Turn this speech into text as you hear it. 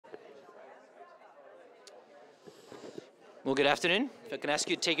Well, good afternoon. If I can ask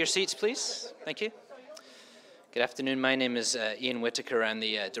you to take your seats, please. Thank you. Good afternoon. My name is Ian Whittaker. I'm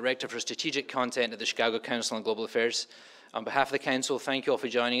the Director for Strategic Content at the Chicago Council on Global Affairs. On behalf of the Council, thank you all for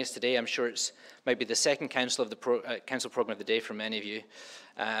joining us today. I'm sure it might be the second Council program of the day for many of you.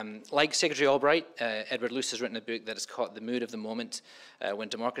 Like Secretary Albright, Edward Luce has written a book that is called The Mood of the Moment, when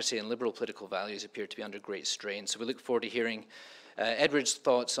democracy and liberal political values appear to be under great strain. So we look forward to hearing Edward's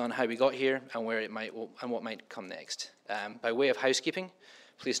thoughts on how we got here and where it might and what might come next. By way of housekeeping,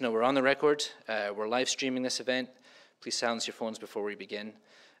 please know we're on the record. We're live streaming this event. Please silence your phones before we begin.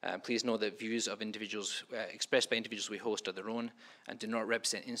 Please know that views of individuals expressed by individuals we host are their own and do not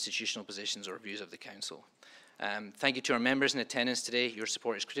represent institutional positions or views of the Council. Thank you to our members in attendance today. Your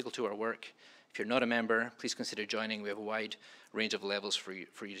support is critical to our work. If you're not a member, please consider joining. We have a wide range of levels for you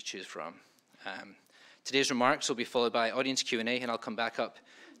to choose from. Today's remarks will be followed by audience Q&A, and I'll come back up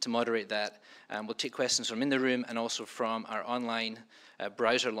to moderate that. We'll take questions from in the room and also from our online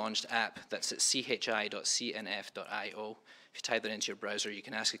browser-launched app that's at chi.cnf.io. If you type that into your browser, you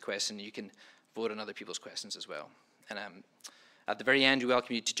can ask a question, you can vote on other people's questions as well. And at the very end, we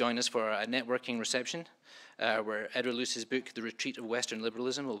welcome you to join us for a networking reception where Edward Luce's book, The Retreat of Western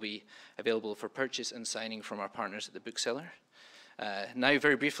Liberalism, will be available for purchase and signing from our partners at the bookseller. Now,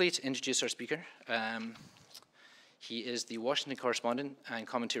 very briefly, to introduce our speaker. He is the Washington correspondent and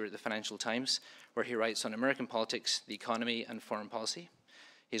commentator at the Financial Times, where he writes on American politics, the economy, and foreign policy.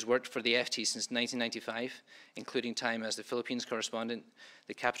 He's worked for the FT since 1995, including time as the Philippines correspondent,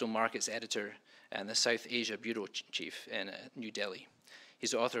 the capital markets editor, and the South Asia bureau chief in New Delhi.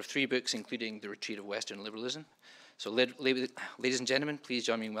 He's the author of 3 books, including The Retreat of Western Liberalism. So, ladies and gentlemen, please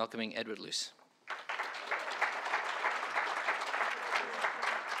join me in welcoming Edward Luce.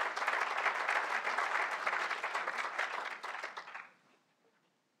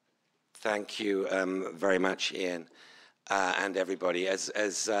 Thank you very much, Ian, and everybody.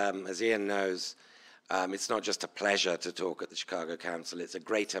 As Ian knows, it's not just a pleasure to talk at the Chicago Council. It's a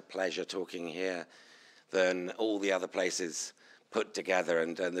greater pleasure talking here than all the other places put together.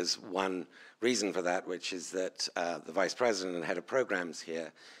 And there's one reason for that, which is that the Vice President and Head of Programs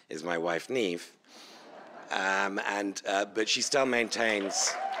here is my wife, Neve. But she still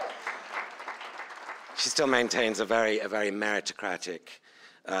maintains a very meritocratic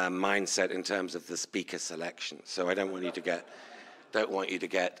mindset in terms of the speaker selection. So I don't want you to get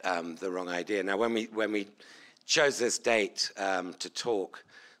the wrong idea. Now, when we chose this date to talk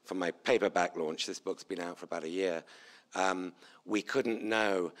for my paperback launch, this book's been out for about a year, we couldn't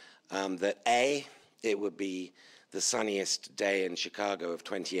know that A, it would be the sunniest day in Chicago of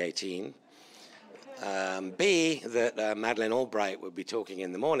 2018, B, that Madeleine Albright would be talking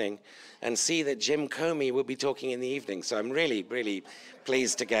in the morning, and C, that Jim Comey would be talking in the evening. So I'm really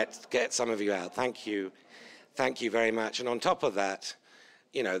pleased to get some of you out. Thank you very much. And on top of that,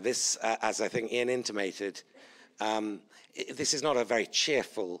 you know, this, as I think Ian intimated, this is not a very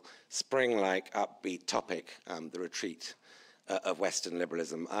cheerful, spring-like, upbeat topic, the retreat of Western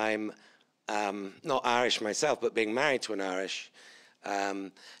liberalism. I'm not Irish myself, but being married to an Irish,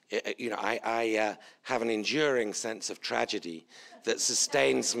 you know, I have an enduring sense of tragedy that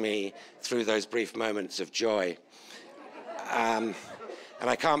sustains me through those brief moments of joy. And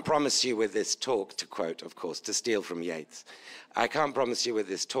I can't promise you with this talk, to quote, of course, to steal from Yeats, I can't promise you with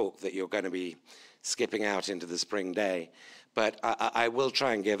this talk that you're going to be skipping out into the spring day, but I will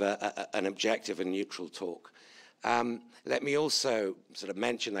try and give an objective and neutral talk. Let me also sort of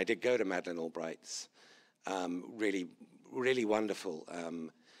mention, I did go to Madeleine Albright's really wonderful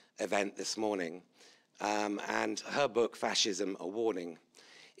event this morning, and her book, Fascism, A Warning,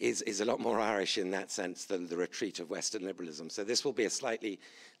 is a lot more Irish in that sense than The Retreat of Western Liberalism. So this will be a slightly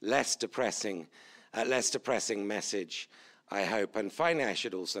less depressing message, I hope. And finally, I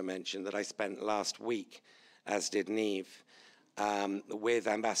should also mention that I spent last week, as did Neve, with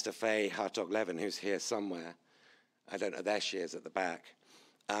Ambassador Faye Hartog-Levin, who's here somewhere. I don't know, there she is at the back,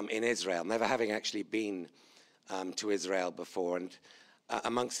 in Israel, never having actually been to Israel before. And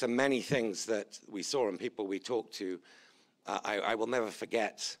amongst the many things that we saw and people we talked to, I will never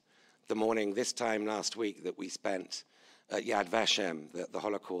forget the morning this time last week that we spent at Yad Vashem, the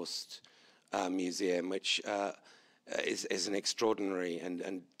Holocaust Museum, which is an extraordinary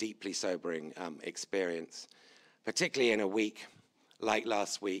and deeply sobering experience, particularly in a week like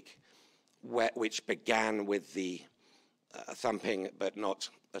last week, which began with the thumping but not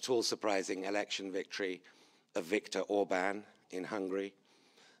at all surprising election victory of Viktor Orban in Hungary,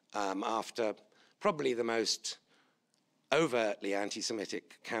 after probably the most overtly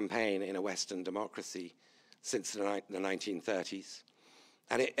anti-Semitic campaign in a Western democracy since the 1930s.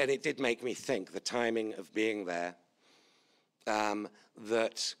 And it did make me think the timing of being there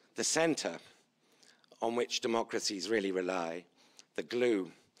that the center on which democracies really rely, the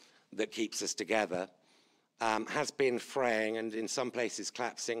glue that keeps us together, has been fraying and in some places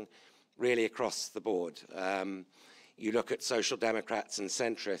collapsing really across the board. You look at social democrats and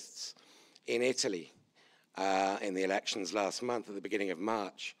centrists in Italy in the elections last month at the beginning of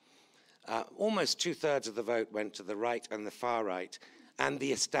March. Almost 2/3 of the vote went to the right and the far right, and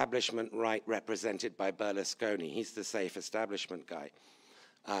the establishment right represented by Berlusconi. He's the safe establishment guy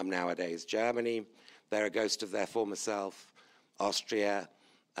nowadays. Germany, they're a ghost of their former self. Austria,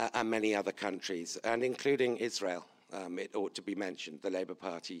 and many other countries, and including Israel, it ought to be mentioned. The Labour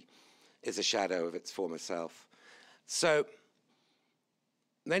Party is a shadow of its former self. So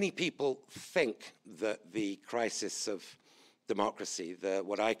many people think that the crisis of democracy,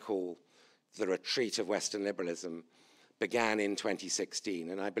 what I call the retreat of Western liberalism, began in 2016,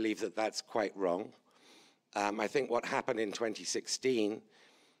 and I believe that that's quite wrong. I think what happened in 2016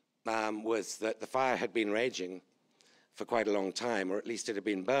 was that the fire had been raging for quite a long time, or at least it had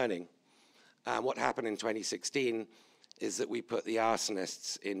been burning. What happened in 2016 is that we put the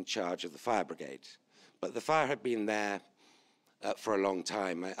arsonists in charge of the fire brigade. But the fire had been there for a long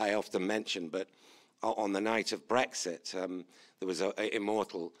time. I often mention, but on the night of Brexit, there was an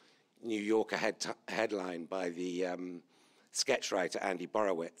immortal New Yorker headline by the sketch writer Andy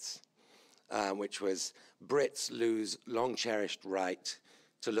Borowitz, which was, "Brits lose long-cherished right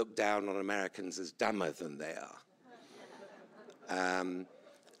to look down on Americans as dumber than they are."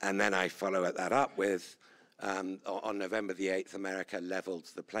 And then I follow that up with, on November the 8th, America leveled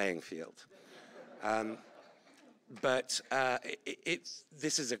the playing field.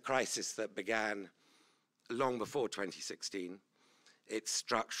 This is a crisis that began long before 2016. It's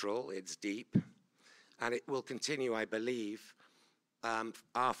structural, it's deep, and it will continue, I believe,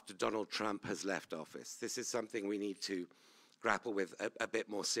 after Donald Trump has left office. This is something we need to grapple with a bit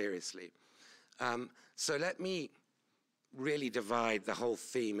more seriously. So let me really divide the whole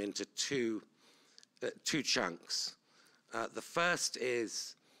theme into two chunks. The first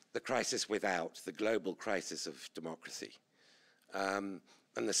is the crisis without, the global crisis of democracy. And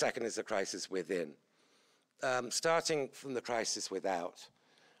the second is the crisis within. Starting from the crisis without,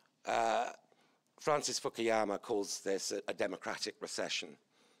 Francis Fukuyama calls this a democratic recession,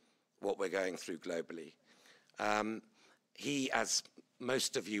 what we're going through globally. He, as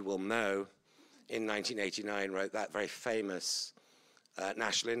most of you will know, in 1989 wrote that very famous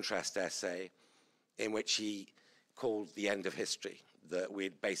national interest essay in which he called the end of history, that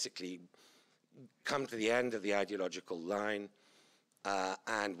we'd basically come to the end of the ideological line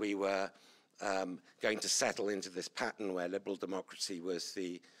and we were going to settle into this pattern where liberal democracy was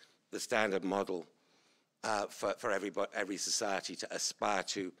the standard model for every society to aspire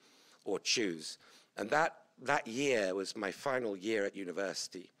to or choose. And that year was my final year at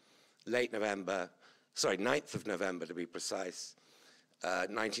university. Late November, 9th of November to be precise,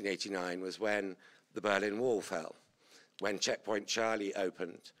 1989 was when the Berlin Wall fell, when Checkpoint Charlie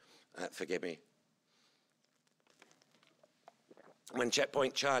opened, forgive me. When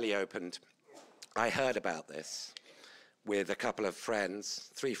Checkpoint Charlie opened, I heard about this with a couple of friends,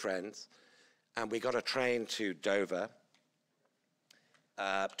 3 friends, and we got a train to Dover,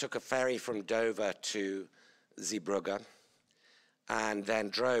 took a ferry from Dover to Zeebrugge, and then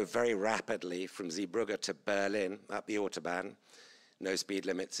drove very rapidly from Zeebrugge to Berlin up the Autobahn, no speed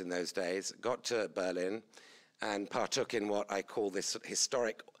limits in those days, got to Berlin and partook in what I call this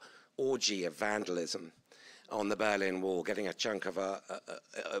historic orgy of vandalism on the Berlin Wall, getting a chunk of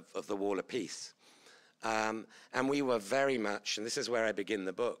the wall apiece. And we were very much, and this is where I begin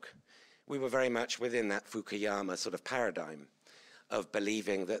the book, we were very much within that Fukuyama sort of paradigm of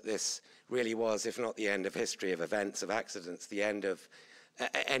believing that this really was, if not the end of history, of events, of accidents, the end of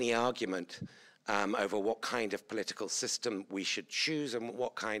any argument over what kind of political system we should choose and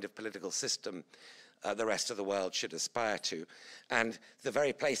what kind of political system the rest of the world should aspire to. And the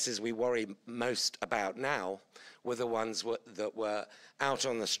very places we worry most about now were the ones that were out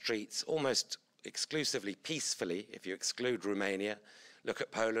on the streets almost exclusively peacefully, if you exclude Romania. Look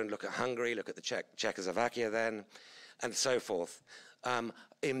at Poland, look at Hungary, look at the Czechoslovakia then, and so forth,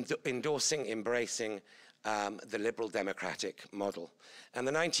 endorsing, embracing the liberal democratic model. And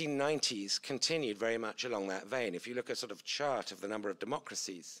the 1990s continued very much along that vein. If you look at a sort of chart of the number of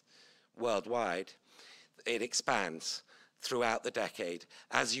democracies worldwide, it expands throughout the decade,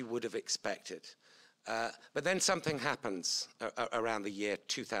 as you would have expected. But then something happens around the year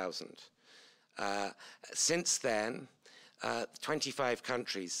 2000. Since then, 25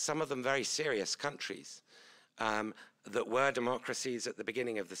 countries, some of them very serious countries, that were democracies at the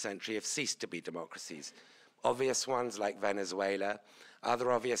beginning of the century have ceased to be democracies. obvious ones like Venezuela,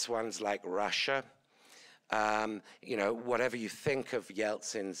 other obvious ones like Russia. You know, whatever you think of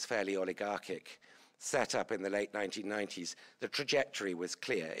Yeltsin's fairly oligarchic setup in the late 1990s, the trajectory was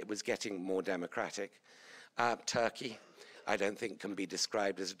clear. It was getting more democratic. Turkey, I don't think can be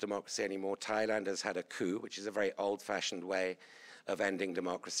described as a democracy anymore. Thailand has had a coup, which is a very old-fashioned way of ending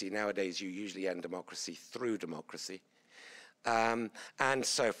democracy. Nowadays, you usually end democracy through democracy. And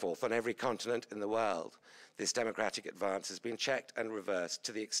so forth. On every continent in the world, this democratic advance has been checked and reversed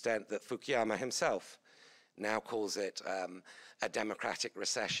to the extent that Fukuyama himself now calls it a democratic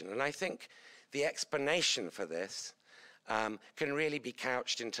recession. And I think the explanation for this can really be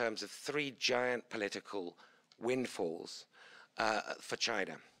couched in terms of three giant political windfalls for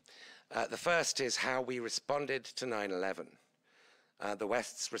China. The first is how we responded to 9/11, the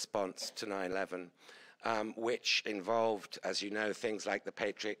West's response to 9/11, which involved, as you know, things like the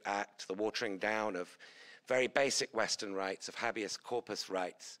Patriot Act, the watering down of very basic Western rights, of habeas corpus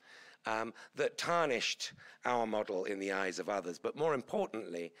rights, that tarnished our model in the eyes of others. But more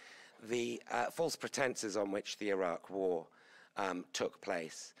importantly, the false pretenses on which the Iraq War took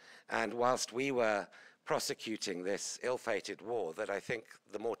place. And whilst we were prosecuting this ill-fated war, that I think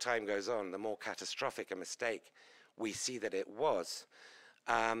the more time goes on, the more catastrophic a mistake we see that it was,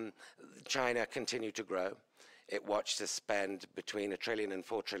 China continued to grow. It watched us spend between $1 trillion and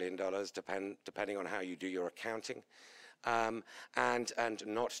 $4 trillion, depending on how you do your accounting, and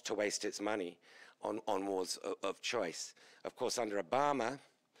not to waste its money on wars of choice. Of course, under Obama,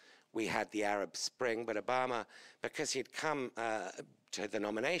 we had the Arab Spring, but Obama, because he'd come to the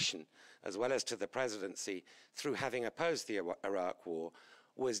nomination as well as to the presidency through having opposed the Iraq War,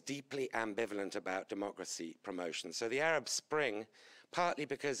 was deeply ambivalent about democracy promotion. So the Arab Spring, partly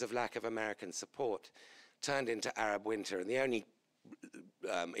because of lack of American support, turned into Arab Winter. And the only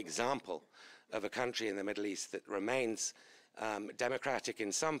example of a country in the Middle East that remains democratic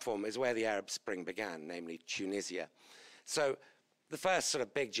in some form is where the Arab Spring began, namely Tunisia. So the first sort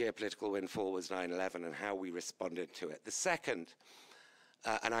of big geopolitical windfall was 9/11 and how we responded to it. The second,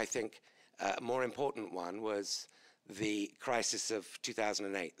 and I think more important one, was the crisis of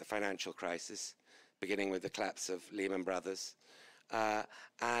 2008, the financial crisis, beginning with the collapse of Lehman Brothers,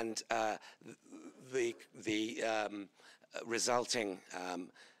 and the resulting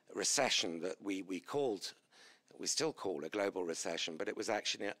recession that we still call a global recession, but it was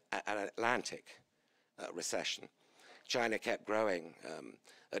actually an Atlantic recession. China kept growing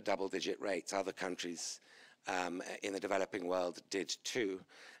at double-digit rates. Other countries in the developing world did too.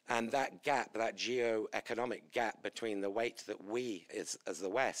 And that gap, that geo-economic gap between the weight that we, as the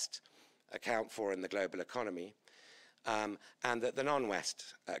West, account for in the global economy, and that the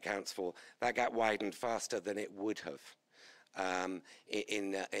non-West accounts for, that gap widened faster than it would have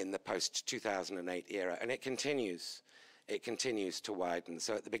in the post-2008 era. And it continues to widen.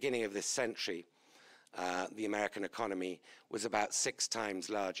 So at the beginning of this century, the American economy was about 6 times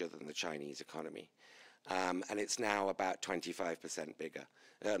larger than the Chinese economy. And it's now about 25% bigger.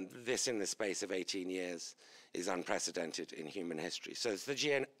 This, in the space of 18 years, is unprecedented in human history. So it's the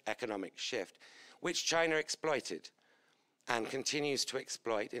geo-economic shift, which China exploited and continues to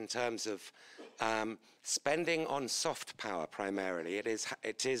exploit in terms of spending on soft power primarily.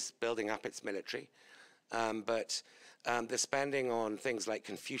 It is building up its military, but the spending on things like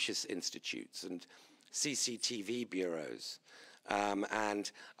Confucius Institutes and CCTV bureaus,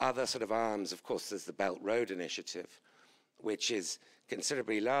 and other sort of arms. Of course, there's the Belt Road Initiative, which is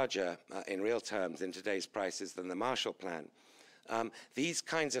considerably larger in real terms in today's prices than the Marshall Plan. These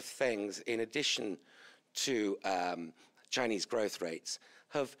kinds of things, in addition to Chinese growth rates,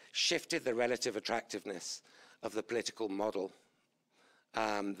 have shifted the relative attractiveness of the political model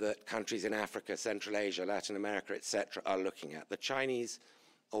that countries in Africa, Central Asia, Latin America, etc., are looking at. The Chinese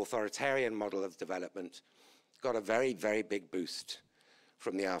authoritarian model of development got a very, very big boost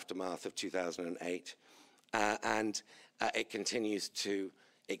from the aftermath of 2008, and it continues to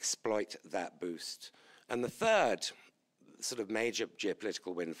exploit that boost. And the third sort of major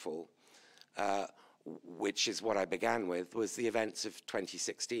geopolitical windfall, which is what I began with, was the events of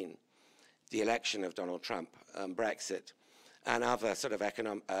 2016, the election of Donald Trump, Brexit, and other sort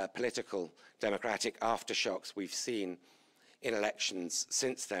of political democratic aftershocks we've seen in elections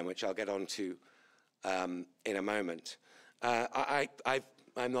since then, which I'll get on to in a moment. I'm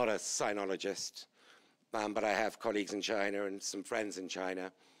not a sinologist, but I have colleagues in China and some friends in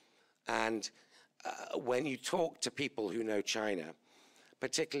China. And when you talk to people who know China,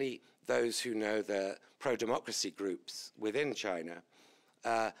 particularly those who know the pro-democracy groups within China,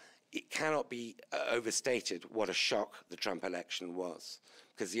 it cannot be overstated what a shock the Trump election was.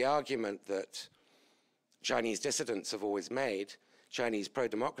 Because the argument that Chinese dissidents have always made, Chinese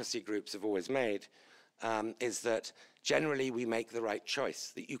pro-democracy groups have always made, is that generally we make the right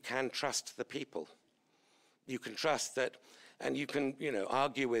choice, that you can trust the people. You can trust that, and you can,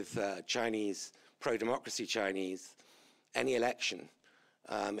 argue with Chinese, pro-democracy Chinese, any election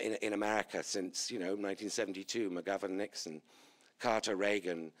in America since, 1972, McGovern, Nixon, Carter,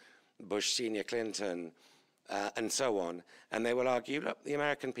 Reagan, Bush Senior, Clinton, and so on. And they will argue, look, the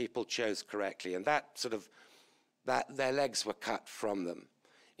American people chose correctly. And that their legs were cut from them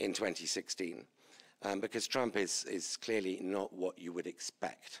in 2016, because Trump is clearly not what you would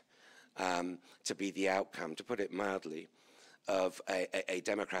expect to be the outcome, to put it mildly, of a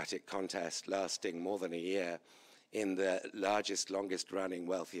democratic contest lasting more than a year in the largest, longest-running,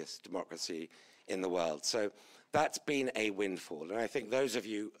 wealthiest democracy in the world. So that's been a windfall. And I think those of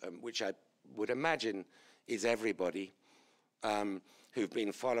you, which I would imagine is everybody, who've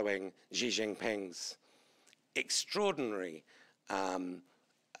been following Xi Jinping's extraordinary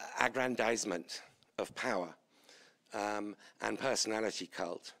aggrandizement of power and personality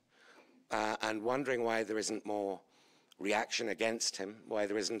cult, and wondering why there isn't more reaction against him, why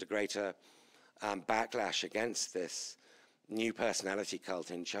there isn't a greater backlash against this new personality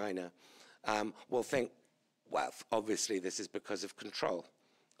cult in China, will think, well, obviously this is because of control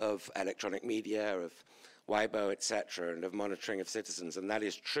of electronic media, of Weibo, etc., and of monitoring of citizens, and that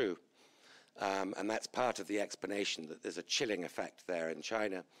is true. And that's part of the explanation, that there's a chilling effect there in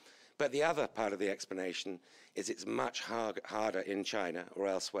China. But the other part of the explanation is it's much harder in China or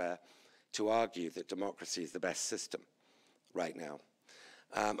elsewhere to argue that democracy is the best system right now.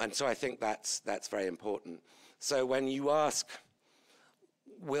 And so I think that's very important. So when you ask,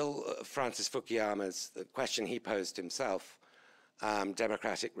 will Francis Fukuyama's, the question he posed himself,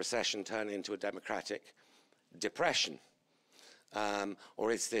 democratic recession turn into a democratic depression?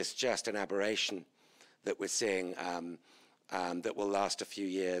 Or is this just an aberration that we're seeing that will last a few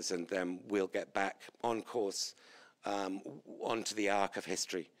years and then we'll get back on course onto the arc of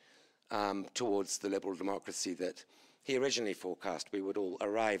history towards the liberal democracy that he originally forecast we would all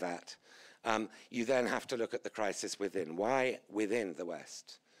arrive at? You then have to look at the crisis within. Why within the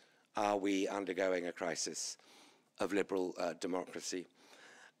West are we undergoing a crisis of liberal democracy?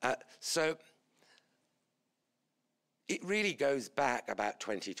 So it really goes back about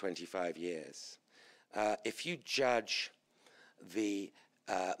 20, 25 years. If you judge the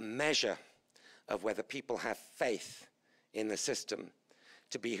measure of whether people have faith in the system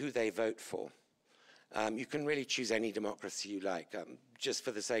to be who they vote for, you can really choose any democracy you like. Just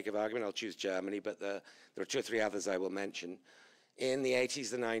for the sake of argument, I'll choose Germany, but there are 2 or 3 others I will mention. In the 80s,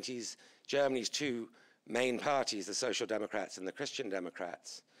 the 90s, Germany's 2 main parties, the Social Democrats and the Christian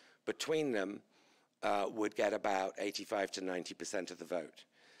Democrats, between them would get about 85 to 90% of the vote.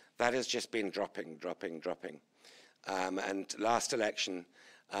 That has just been dropping. And last election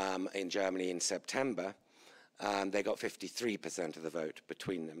in Germany in September, they got 53% of the vote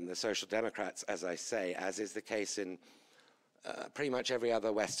between them. And the Social Democrats, as I say, as is the case in pretty much every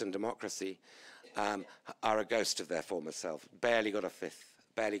other Western democracy, are a ghost of their former self. Barely got a fifth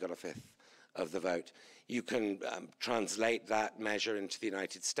of the vote. You can translate that measure into the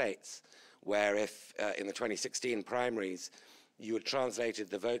United States, where if in the 2016 primaries you had translated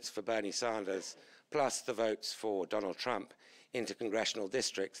the votes for Bernie Sanders plus the votes for Donald Trump into congressional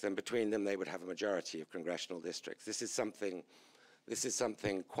districts, then between them they would have a majority of congressional districts. This is something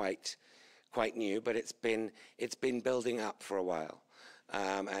quite new, but it's been building up for a while.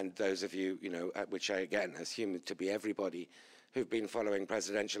 And those of you, which I again assume to be everybody who've been following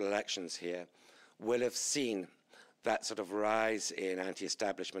presidential elections here, will have seen that sort of rise in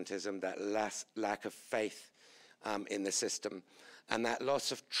anti-establishmentism, that lack of faith in the system, and that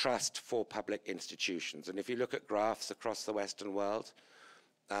loss of trust for public institutions. And if you look at graphs across the Western world,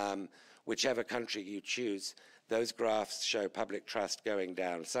 whichever country you choose, those graphs show public trust going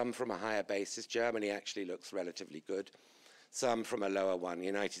down, some from a higher basis. Germany actually looks relatively good. Some from a lower one. The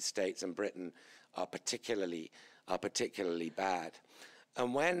United States and Britain are particularly bad.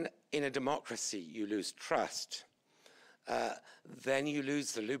 And when in a democracy you lose trust, then you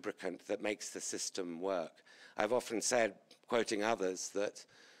lose the lubricant that makes the system work. I've often said, quoting others, that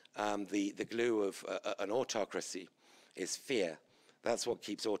the glue of an autocracy is fear. That's what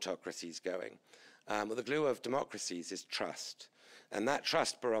keeps autocracies going. Well, the glue of democracies is trust. And that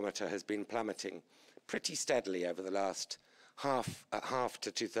trust barometer has been plummeting pretty steadily over the last half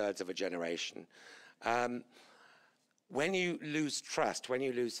to 2/3 of a generation. When you lose trust, when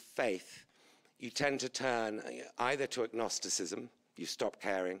you lose faith, you tend to turn either to agnosticism, you stop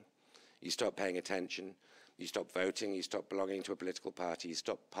caring, you stop paying attention, You stop voting, you stop belonging to a political party, you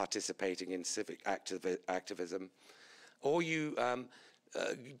stop participating in civic activism, or you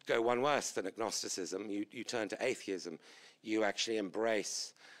go one worse than agnosticism, you turn to atheism. You actually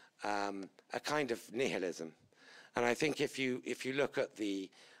embrace a kind of nihilism. And I think if you look at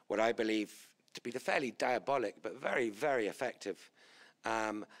what I believe to be the fairly diabolic but very, very effective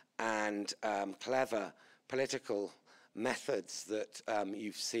and clever political methods that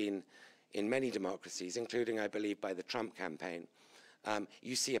you've seen in many democracies, including, I believe, by the Trump campaign,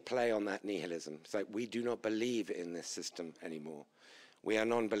 you see a play on that nihilism. It's like, we do not believe in this system anymore. We are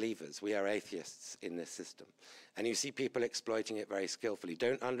non-believers. We are atheists in this system. And you see people exploiting it very skillfully.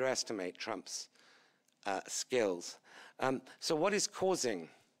 Don't underestimate Trump's skills. So what is causing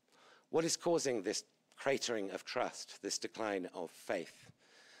this cratering of trust, this decline of faith?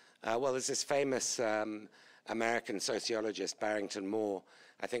 Well, there's this famous American sociologist, Barrington Moore,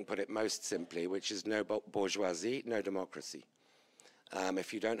 I think put it most simply, which is no bourgeoisie, no democracy.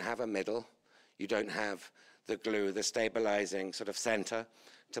 If you don't have a middle, you don't have the glue, the stabilizing sort of center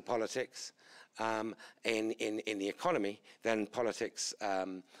to politics in the economy, then politics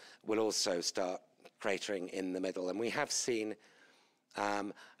will also start cratering in the middle. And we have seen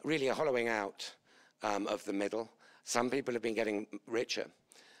really a hollowing out of the middle. Some people have been getting richer.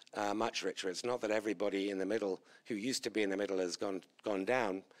 Much richer. It's not that everybody in the middle who used to be in the middle has gone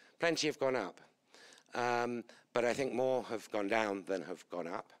down. Plenty have gone up. But I think more have gone down than have gone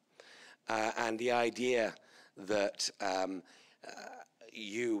up. And the idea that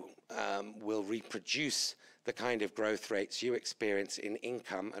you will reproduce the kind of growth rates you experience in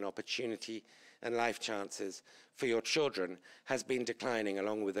income and opportunity and life chances for your children has been declining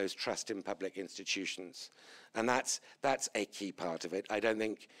along with those trust in public institutions. And that's a key part of it. I don't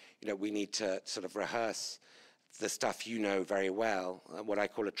think we need to sort of rehearse the stuff you know very well, what I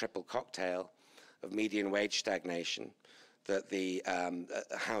call a triple cocktail of median wage stagnation, that the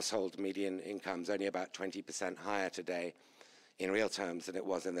household median income is only about 20% higher today in real terms than it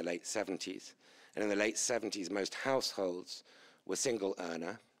was in the late 70s. And in the late 70s, most households were single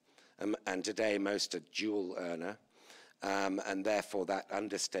earner, and today most are dual earner, and therefore that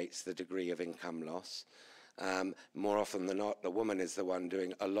understates the degree of income loss. More often than not, the woman is the one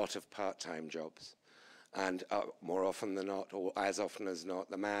doing a lot of part-time jobs. And more often than not, or as often as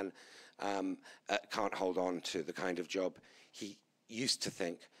not, the man can't hold on to the kind of job he used to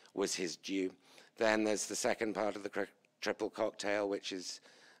think was his due. Then there's the second part of the triple cocktail, which is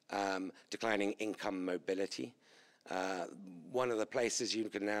declining income mobility. One of the places you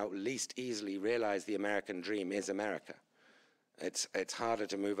can now least easily realize the American dream is America. It's harder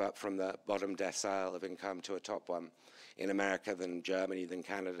to move up from the bottom decile of income to a top one in America than Germany, than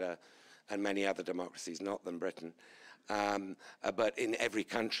Canada, and many other democracies, not than Britain. But in every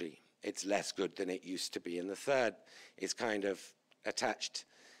country, it's less good than it used to be. And the third is kind of attached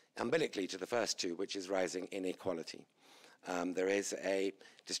umbilically to the first two, which is rising inequality. There is a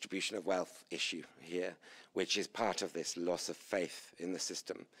distribution of wealth issue here, which is part of this loss of faith in the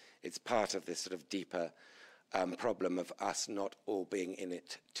system. It's part of this sort of deeper problem of us not all being in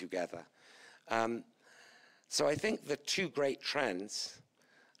it together. So I think the two great trends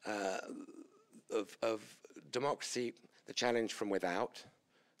of democracy, the challenge from without,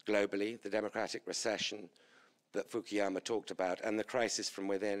 globally, the democratic recession that Fukuyama talked about, and the crisis from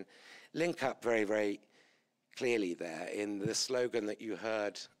within, link up very, very clearly there in the slogan that you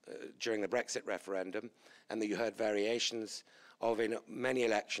heard during the Brexit referendum, and that you heard variations of in many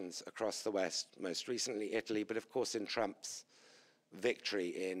elections across the West, most recently Italy, but of course in Trump's victory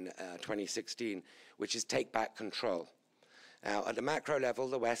in 2016, which is take back control. Now, at a macro level,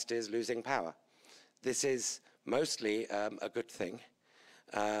 the West is losing power. This is mostly a good thing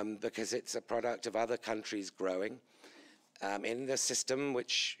because it's a product of other countries growing. In the system,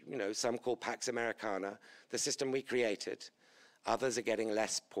 which some call Pax Americana, the system we created, others are getting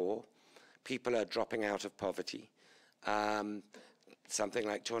less poor. People are dropping out of poverty. Something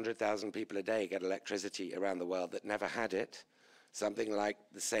like 200,000 people a day get electricity around the world that never had it. Something like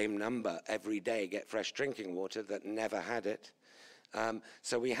the same number every day get fresh drinking water that never had it.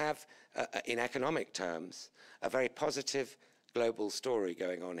 So we have, in economic terms, a very positive global story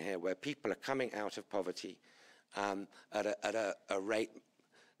going on here where people are coming out of poverty at a rate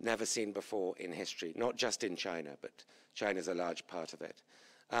never seen before in history, not just in China, but China's a large part of it.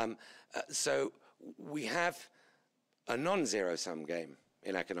 So we have a non-zero-sum game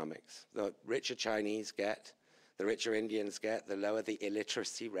in economics. The richer Chinese get, the richer Indians get, the lower the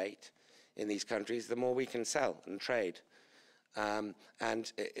illiteracy rate in these countries, the more we can sell and trade. And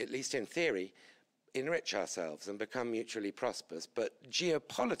at least in theory, enrich ourselves and become mutually prosperous. But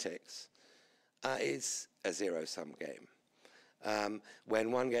geopolitics is a zero-sum game.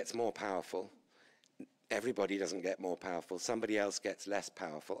 When one gets more powerful, everybody doesn't get more powerful. Somebody else gets less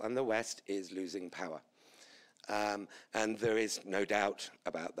powerful, and the West is losing power. And there is no doubt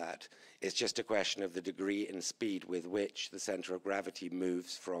about that. It's just a question of the degree and speed with which the center of gravity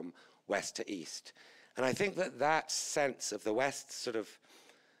moves from west to east. And I think that that sense of the West, sort of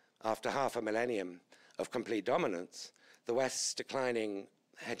after half a millennium of complete dominance, the West's declining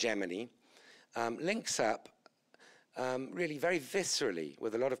hegemony, links up really very viscerally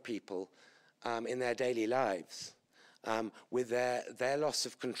with a lot of people in their daily lives, with their loss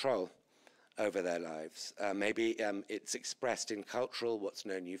of control over their lives. Maybe it's expressed in cultural, what's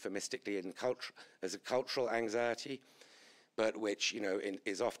known euphemistically in culture as a cultural anxiety, but which, you know,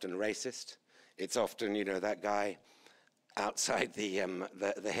 is often racist. It's often, you know, that guy outside the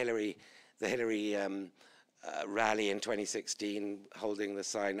Hillary rally in 2016 holding the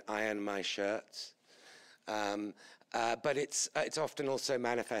sign "Iron my shirts." But it's often also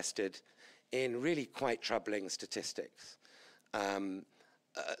manifested in really quite troubling statistics,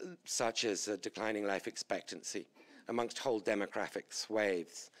 such as a declining life expectancy amongst whole demographic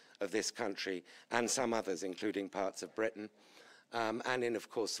swathes of this country and some others, including parts of Britain, and in, of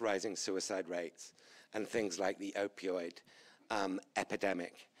course, rising suicide rates and things like the opioid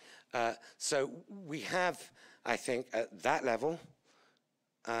epidemic. So we have, I think, at that level,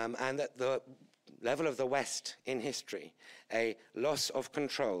 and at the level of the West in history, a loss of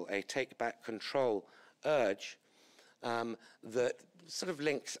control, a take-back control urge that sort of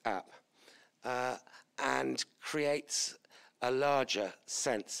links up and creates a larger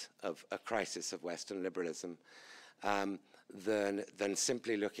sense of a crisis of Western liberalism than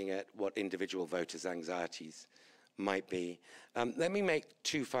simply looking at what individual voters' anxieties might be. Let me make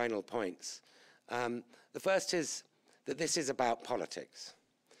two final points. The first is that this is about politics.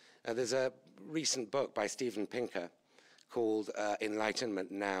 There's a recent book by Steven Pinker called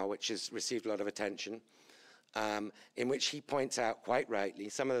Enlightenment Now, which has received a lot of attention, in which he points out quite rightly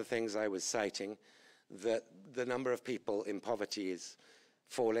some of the things I was citing, that the number of people in poverty is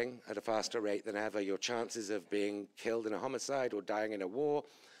falling at a faster rate than ever. Your chances of being killed in a homicide or dying in a war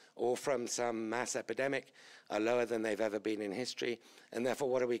or from some mass epidemic are lower than they've ever been in history, and therefore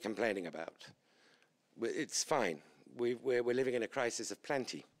what are we complaining about? It's fine. We're living in a crisis of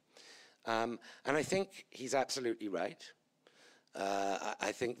plenty. And I think he's absolutely right.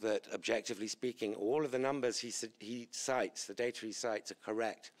 I think that, objectively speaking, all of the numbers he cites, the data he cites, are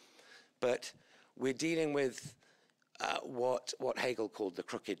correct. But we're dealing with what Hegel called the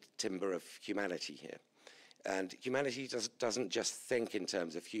crooked timber of humanity here. And humanity doesn't just think in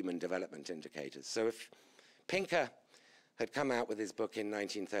terms of human development indicators. So if Pinker had come out with his book in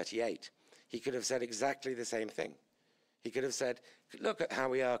 1938, he could have said exactly the same thing. He could have said, look at how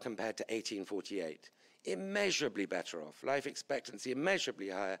we are compared to 1848. Immeasurably better off, life expectancy immeasurably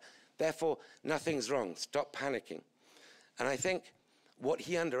higher, therefore nothing's wrong, stop panicking. And I think what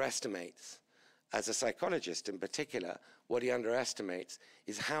he underestimates, as a psychologist in particular, what he underestimates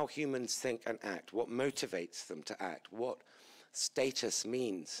is how humans think and act, what motivates them to act, what status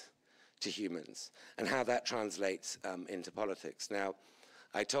means to humans, and how that translates into politics. Now,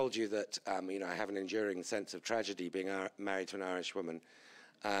 I told you that you know, I have an enduring sense of tragedy being married to an Irish woman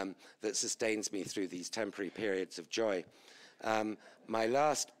that sustains me through these temporary periods of joy. My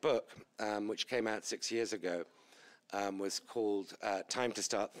last book, which came out 6 years ago, was called Time to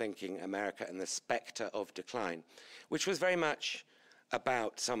Start Thinking, America and the Spectre of Decline, which was very much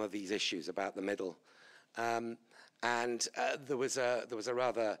about some of these issues, about the middle. And there was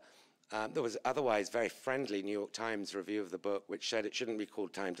otherwise very friendly New York Times review of the book, which said it shouldn't be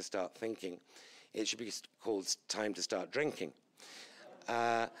called Time to Start Thinking. It should be called Time to Start Drinking.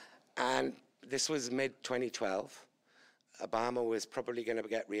 And this was mid-2012. Obama was probably going to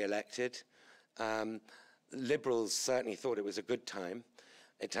get reelected. Liberals certainly thought it was a good time.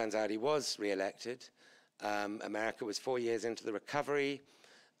 It turns out he was reelected. America was 4 years into the recovery.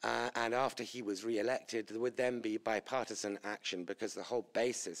 And after he was reelected, there would then be bipartisan action because the whole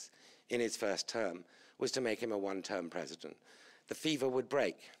basis in his first term was to make him a one-term president. The fever would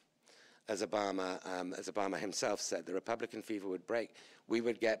break, as Obama himself said. The Republican fever would break. We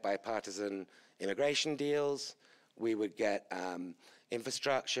would get bipartisan immigration deals. We would get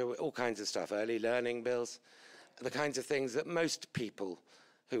infrastructure, all kinds of stuff, early learning bills, the kinds of things that most people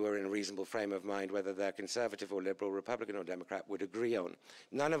who are in a reasonable frame of mind, whether they're conservative or liberal, Republican or Democrat, would agree on,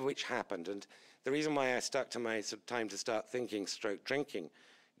 none of which happened. And the reason why I stuck to my sort of time to start thinking stroke drinking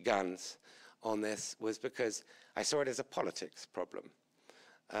guns on this was because I saw it as a politics problem,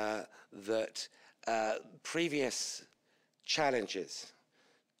 that previous challenges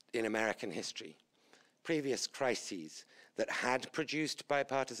in American history previous crises that had produced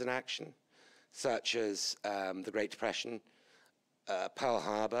bipartisan action, such as the Great Depression, Pearl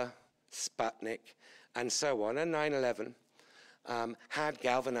Harbor, Sputnik, and so on, and 9/11, had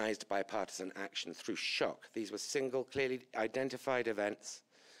galvanized bipartisan action through shock. These were single, clearly identified events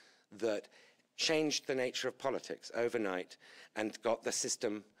that changed the nature of politics overnight and got the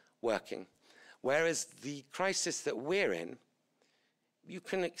system working. Whereas the crisis that we're in, you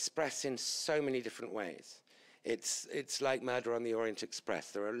can express in so many different ways. It's like Murder on the Orient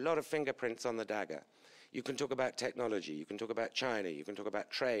Express. There are a lot of fingerprints on the dagger. You can talk about technology, you can talk about China, you can talk about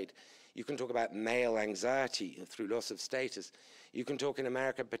trade, you can talk about male anxiety through loss of status. You can talk in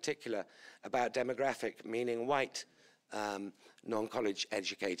America in particular about demographic, meaning white, non-college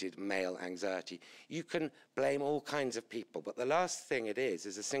educated male anxiety. You can blame all kinds of people, but the last thing it is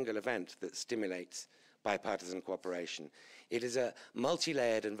a single event that stimulates bipartisan cooperation. It is a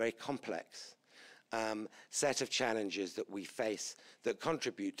multi-layered and very complex set of challenges that we face that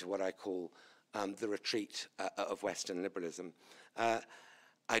contribute to what I call the retreat of Western liberalism.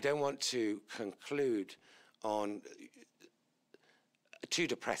 I don't want to conclude on too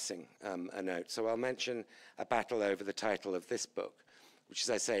depressing a note, so I'll mention a battle over the title of this book, which, as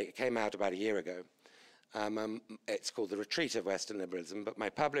I say, it came out about a year ago. It's called The Retreat of Western Liberalism, but my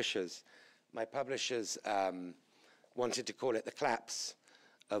publishers wanted to call it The Collapse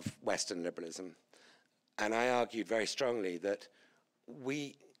of Western Liberalism. And I argued very strongly that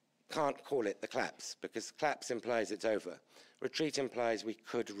we can't call it the collapse, because collapse implies it's over. Retreat implies we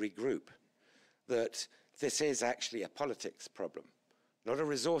could regroup, that this is actually a politics problem, not a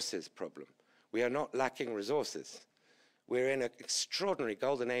resources problem. We are not lacking resources. We're in an extraordinary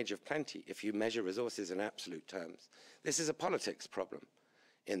golden age of plenty if you measure resources in absolute terms. This is a politics problem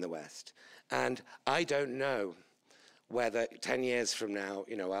in the West. And I don't know whether 10 years from now,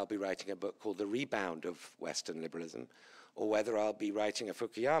 I'll be writing a book called The Rebound of Western Liberalism, or whether I'll be writing a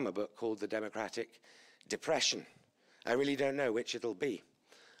Fukuyama book called The Democratic Depression. I really don't know which it'll be.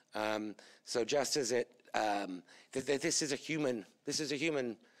 So just as this is a human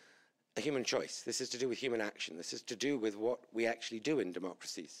choice. This is to do with human action. This is to do with what we actually do in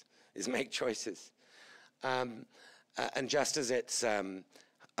democracies, is make choices. And just as it's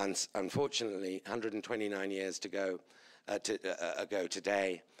unfortunately 129 years ago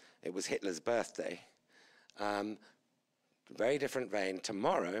today, it was Hitler's birthday. Very different vein.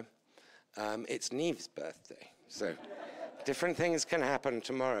 Tomorrow, it's Neve's birthday. So different things can happen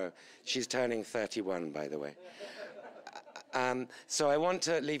tomorrow. She's turning 31, by the way. So I want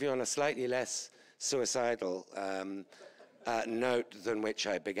to leave you on a slightly less suicidal note than which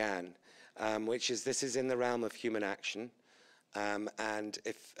I began, which is this is in the realm of human action. And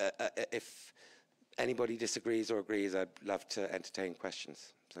if anybody disagrees or agrees, I'd love to entertain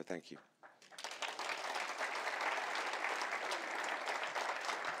questions. So thank you.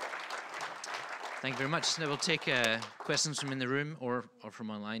 Thank you very much. Now we'll take questions from in the room or from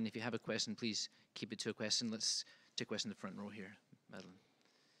online. If you have a question, please keep it to a question. Let's take a question in the front row here, Madeline.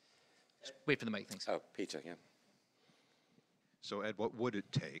 Just wait for the mic, thanks. Oh, Peter, yeah. So, Ed, what would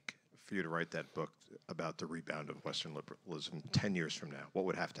it take for you to write that book about the rebound of Western liberalism 10 years from now? What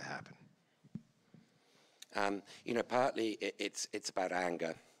would have to happen? Partly it's about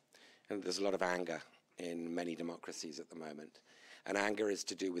anger. And there's a lot of anger in many democracies at the moment. And anger is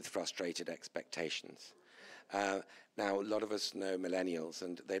to do with frustrated expectations. Now, a lot of us know millennials,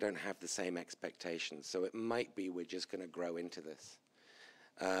 and they don't have the same expectations. So it might be we're just going to grow into this.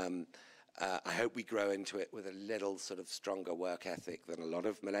 I hope we grow into it with a little sort of stronger work ethic than a lot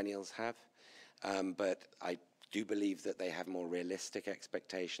of millennials have. But I do believe that they have more realistic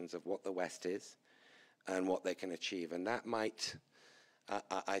expectations of what the West is and what they can achieve. And that might,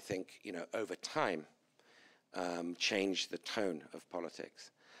 I think, over time, change the tone of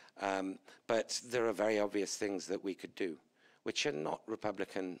politics. But there are very obvious things that we could do, which are not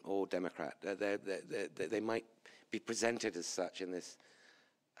Republican or Democrat. They might be presented as such in this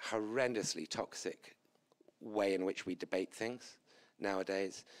horrendously toxic way in which we debate things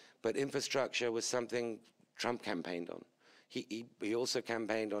nowadays. But infrastructure was something Trump campaigned on. He also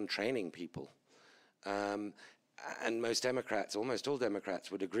campaigned on training people. And most Democrats, almost all Democrats,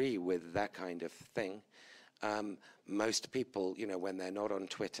 would agree with that kind of thing. Most people, when they're not on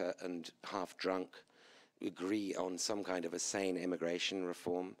Twitter and half drunk, agree on some kind of a sane immigration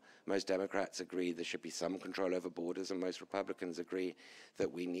reform. Most Democrats agree there should be some control over borders, and most Republicans agree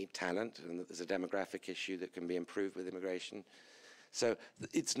that we need talent and that there's a demographic issue that can be improved with immigration. So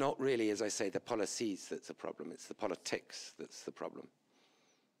it's not really, as I say, the policies that's the problem. It's the politics that's the problem.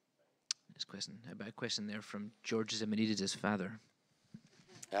 Next question. A question there from George Zemanides' father.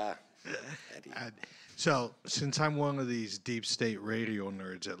 Eddie. And so, since I'm one of these deep state radio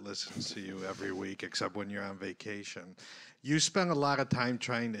nerds that listens to you every week, except when you're on vacation, you spend a lot of time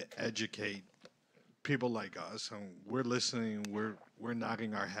trying to educate people like us, and we're listening, we're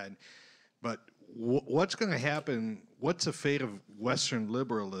nodding our head. But what's going to happen? What's the fate of Western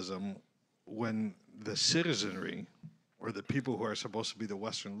liberalism when the citizenry, or the people who are supposed to be the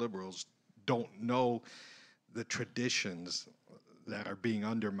Western liberals, don't know the traditions that are being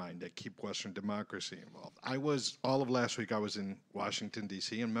undermined that keep Western democracy involved? All of last week I was in Washington,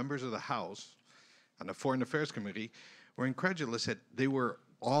 D.C., and members of the House on the Foreign Affairs Committee were incredulous that they were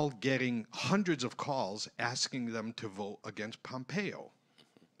all getting hundreds of calls asking them to vote against Pompeo.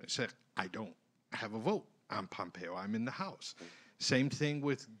 They said, I don't have a vote on Pompeo. I'm in the House. Same thing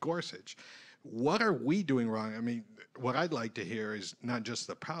with Gorsuch. What are we doing wrong? I mean, what I'd like to hear is not just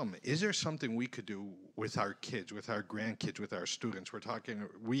the problem. Is there something we could do with our kids, with our grandkids, with our students?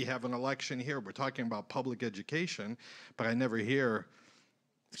 We have an election here. We're talking about public education, but I never hear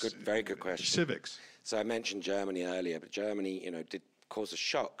Good, very good question. civics. So I mentioned Germany earlier, but Germany, did cause a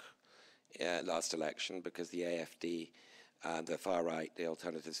shock last election because the AfD, the far right, the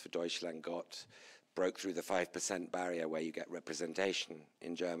Alternatives for Deutschland, broke through the 5% barrier where you get representation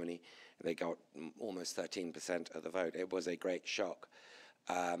in Germany. They got almost 13% of the vote. It was a great shock.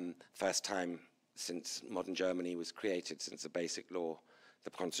 First time since modern Germany was created, since the basic law,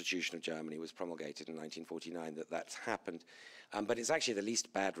 the Constitution of Germany was promulgated in 1949, that's happened. But it's actually the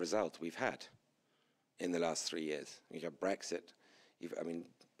least bad result we've had in the last 3 years. You have Brexit.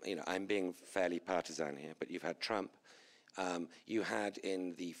 I'm being fairly partisan here, but you've had Trump. You had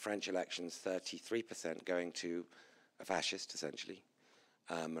in the French elections 33% going to a fascist, essentially,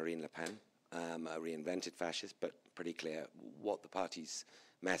 Marine Le Pen, a reinvented fascist, but pretty clear what the party's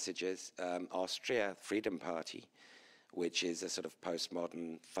message is. Austria, Freedom Party, which is a sort of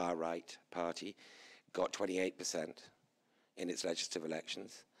postmodern far-right party, got 28% in its legislative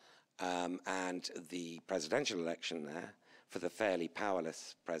elections. And the presidential election there, for the fairly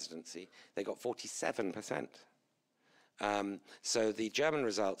powerless presidency, they got 47%. So the German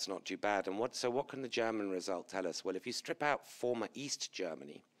result's not too bad. And what can the German result tell us? Well, if you strip out former East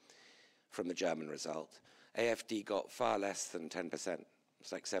Germany from the German result, AfD got far less than 10%.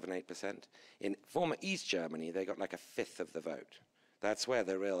 It's like 7-8%. In former East Germany, they got like a fifth of the vote. That's where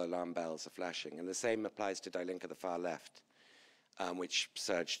the real alarm bells are flashing. And the same applies to Die Linke, the far left, which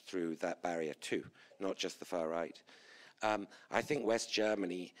surged through that barrier too, not just the far right. I think West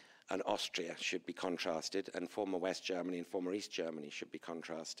Germany and Austria should be contrasted, and former West Germany and former East Germany should be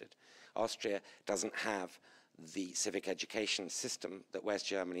contrasted. Austria doesn't have the civic education system that West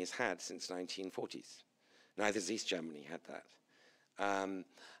Germany has had since 1940s. Neither has East Germany had that.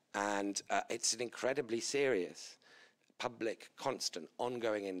 It's an incredibly serious, public, constant,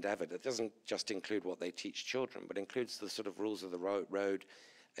 ongoing endeavor that doesn't just include what they teach children, but includes the sort of rules of the road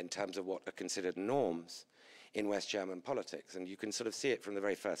in terms of what are considered norms in West German politics. And you can sort of see it from the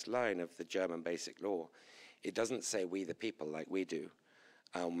very first line of the German basic law. It doesn't say we the people like we do,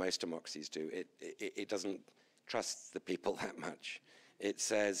 most democracies do. It doesn't trust the people that much. It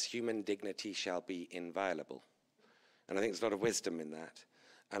says human dignity shall be inviolable. And I think there's a lot of wisdom in that.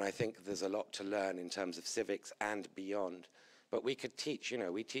 And I think there's a lot to learn in terms of civics and beyond. But we could teach,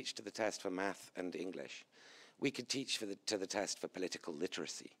 we teach to the test for math and English. We could teach to the test for political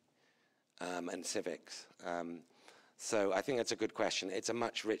literacy. And civics. So I think that's a good question. It's a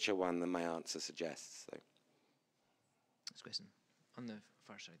much richer one than my answer suggests. So. Next question. On the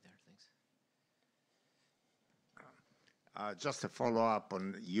far side there, thanks. Just a follow-up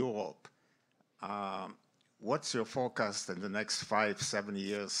on Europe. What's your forecast in the next 5-7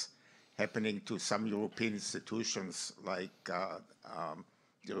 years happening to some European institutions like the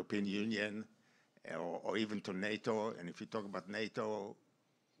European Union or even to NATO? And if you talk about NATO,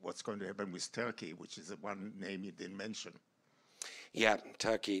 what's going to happen with Turkey, which is the one name you didn't mention? Yeah,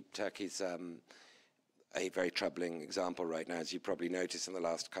 Turkey's a very troubling example right now. As you probably noticed in the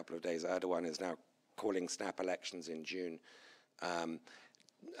last couple of days, Erdogan is now calling snap elections in June. And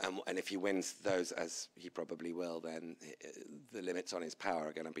if he wins those, as he probably will, then the limits on his power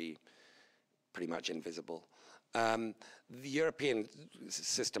are going to be pretty much invisible. The European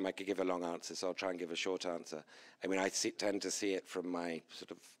system, I could give a long answer, so I'll try and give a short answer. I mean, I tend to see it from my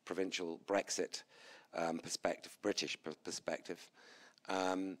sort of provincial Brexit perspective, British perspective.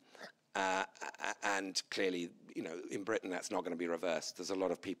 And clearly, in Britain, that's not going to be reversed. There's a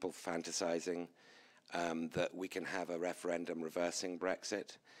lot of people fantasizing that we can have a referendum reversing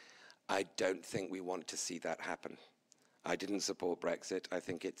Brexit. I don't think we want to see that happen. I didn't support Brexit. I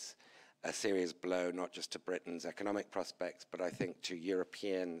think it's a serious blow, not just to Britain's economic prospects, but I think to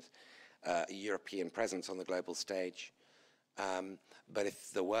European presence on the global stage. But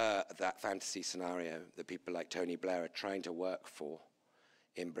if there were that fantasy scenario that people like Tony Blair are trying to work for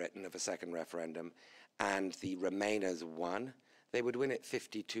in Britain of a second referendum, and the Remainers won, they would win it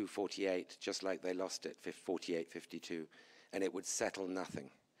 52-48, just like they lost it 48-52, and it would settle nothing.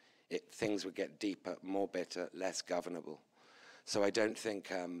 Things would get deeper, more bitter, less governable. So I don't think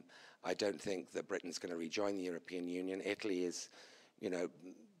that Britain's going to rejoin the European Union. Italy is,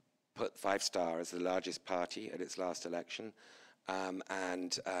 put 5-star as the largest party at its last election,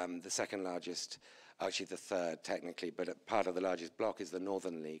 and the second largest, actually the third technically, but part of the largest bloc is the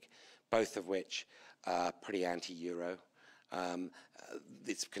Northern League, both of which are pretty anti-Euro.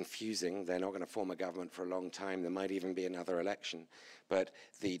 It's confusing. They're not going to form a government for a long time. There might even be another election. But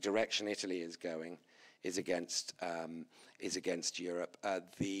the direction Italy is going is against Europe.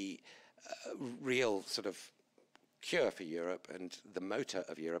 The real sort of cure for Europe and the motor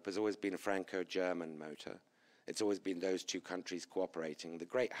of Europe has always been a Franco-German motor. It's always been those two countries cooperating. The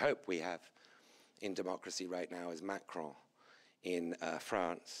great hope we have in democracy right now is Macron in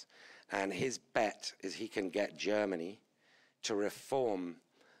France. And his bet is he can get Germany to reform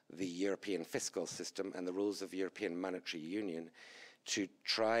the European fiscal system and the rules of European monetary union to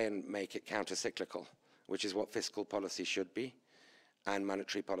try and make it counter-cyclical, which is what fiscal policy should be and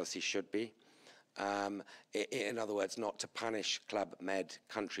monetary policy should be. In other words, not to punish Club Med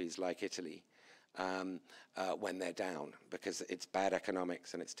countries like Italy when they're down, because it's bad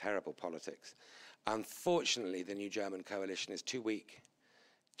economics and it's terrible politics. Unfortunately, the new German coalition is too weak,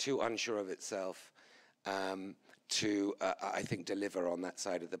 too unsure of itself to, I think, deliver on that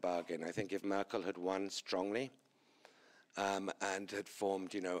side of the bargain. I think if Merkel had won strongly and had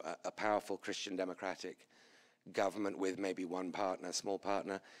formed, a powerful Christian democratic government with maybe one partner, small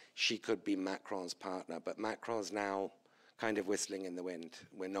partner, she could be Macron's partner. But Macron's now kind of whistling in the wind.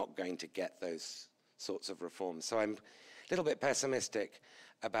 We're not going to get those sorts of reforms. So I'm a little bit pessimistic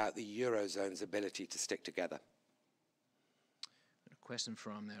about the Eurozone's ability to stick together. A question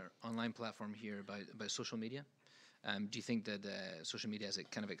from their online platform here about social media. Do you think that social media has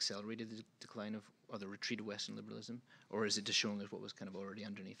kind of accelerated the decline of, or the retreat of Western liberalism, or is it just showing us what was kind of already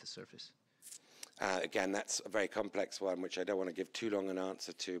underneath the surface? Again, that's a very complex one, which I don't want to give too long an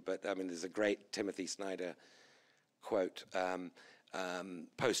answer to, but I mean, there's a great Timothy Snyder quote,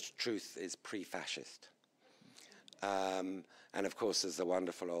 post-truth is pre-fascist. And of course, there's the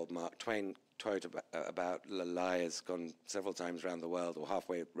wonderful old Mark Twain quote about the lie has gone several times around the world, or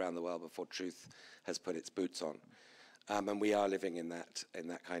halfway around the world before truth has put its boots on. And we are living in that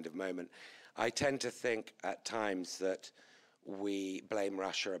kind of moment. I tend to think at times that we blame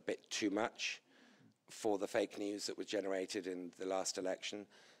Russia a bit too much for the fake news that was generated in the last election.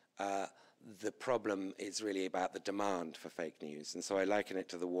 The problem is really about the demand for fake news. And so I liken it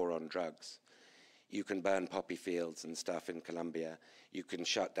to the war on drugs. You can burn poppy fields and stuff in Colombia. You can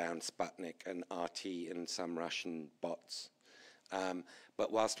shut down Sputnik and RT and some Russian bots.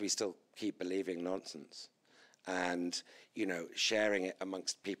 But whilst we still keep believing nonsense and, sharing it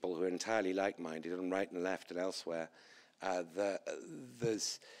amongst people who are entirely like-minded on right and left and elsewhere,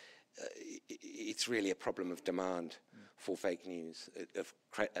 it's really a problem of demand for fake news, of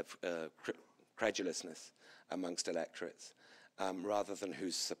credulousness amongst electorates, rather than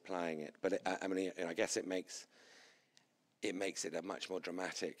who's supplying it. But I guess it makes it a much more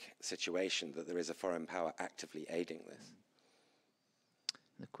dramatic situation that there is a foreign power actively aiding this.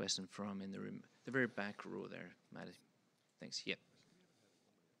 The question from in the room, the very back row there, Maddie. Thanks. Yeah.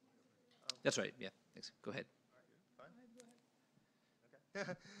 That's right. Yeah. Thanks. Go ahead.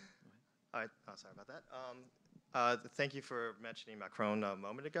 Okay. All right. Oh, sorry about that. Thank you for mentioning Macron a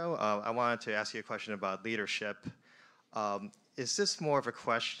moment ago. I wanted to ask you a question about leadership. Is this more of a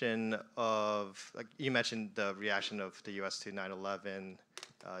question of, like you mentioned, the reaction of the U.S. to 9/11,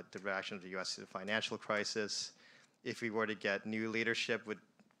 the reaction of the U.S. to the financial crisis? If we were to get new leadership, would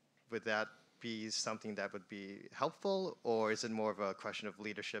that be something that would be helpful, or is it more of a question of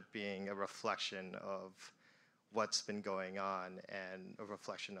leadership being a reflection of what's been going on and a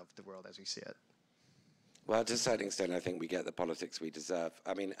reflection of the world as we see it? Well, to a certain extent, I think we get the politics we deserve.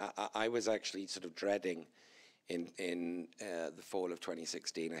 I mean, I was actually sort of dreading in the fall of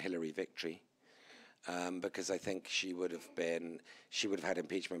 2016 a Hillary victory, because I think she would have had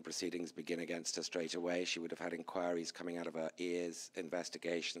impeachment proceedings begin against her straight away. She would have had inquiries coming out of her ears,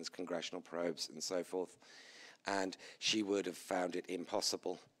 investigations, congressional probes, and so forth. And she would have found it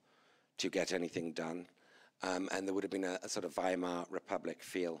impossible to get anything done. And there would have been a sort of Weimar Republic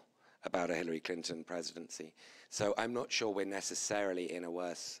feel about a Hillary Clinton presidency. So I'm not sure we're necessarily in a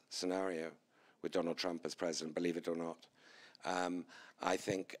worse scenario with Donald Trump as president, believe it or not. I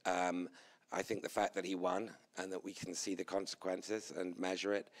think the fact that he won and that we can see the consequences and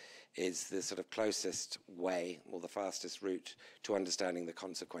measure it is the sort of closest way, or the fastest route to understanding the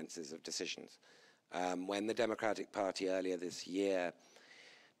consequences of decisions. When the Democratic Party earlier this year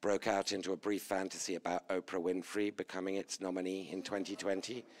broke out into a brief fantasy about Oprah Winfrey becoming its nominee in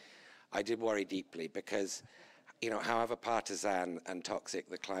 2020, I did worry deeply because, however partisan and toxic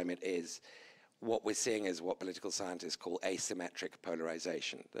the climate is, what we're seeing is what political scientists call asymmetric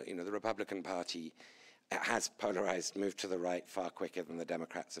polarization. The Republican Party has polarized, moved to the right far quicker than the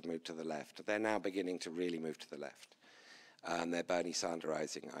Democrats have moved to the left. They're now beginning to really move to the left. They're Bernie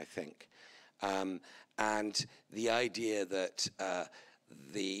Sanderizing, I think. And the idea that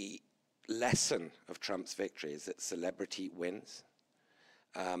the lesson of Trump's victory is that celebrity wins.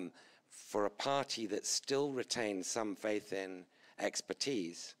 For a party that still retains some faith in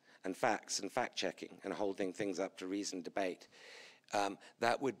expertise and facts and fact-checking and holding things up to reasoned debate,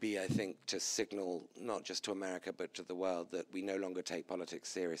 that would be, I think, to signal not just to America but to the world that we no longer take politics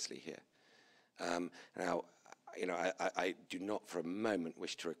seriously here. Now, I do not for a moment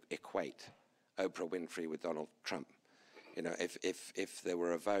wish to equate Oprah Winfrey with Donald Trump. If there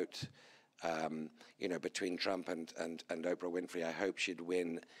were a vote, between Trump and Oprah Winfrey, I hope she'd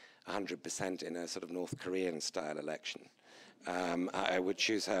win 100% in a sort of North Korean-style election. I would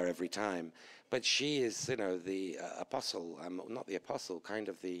choose her every time. But she is, the apostle, not the apostle, kind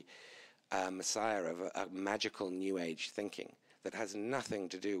of the messiah of a magical New Age thinking that has nothing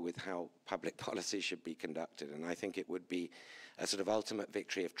to do with how public policy should be conducted. And I think it would be a sort of ultimate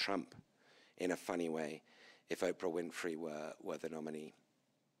victory of Trump in a funny way if Oprah Winfrey were the nominee.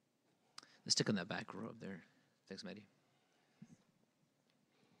 Let's stick on that back row up there. Thanks, Maddie.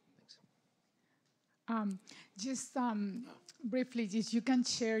 Just briefly, just you can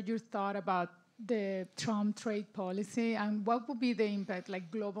share your thought about the Trump trade policy and what would be the impact,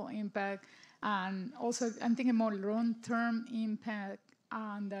 like global impact, and also I'm thinking more long-term impact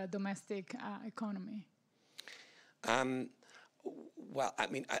on the domestic economy. Well,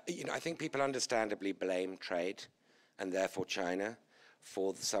 I think people understandably blame trade and therefore China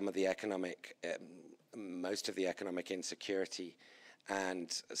for some of the economic, most of the economic insecurity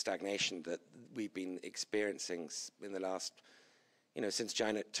and stagnation that we've been experiencing in the last, since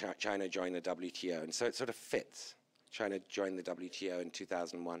China joined the WTO. And so it sort of fits. China joined the WTO in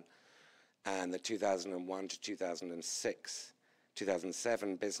 2001, and the 2001 to 2006,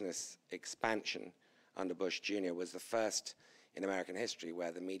 2007 business expansion under Bush Jr. was the first in American history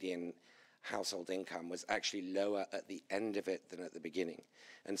where the median household income was actually lower at the end of it than at the beginning.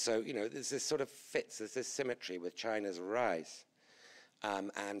 And so, there's this sort of fits, there's this symmetry with China's rise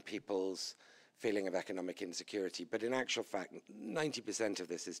and people's feeling of economic insecurity. But in actual fact, 90% of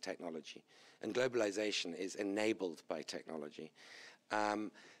this is technology. And globalization is enabled by technology.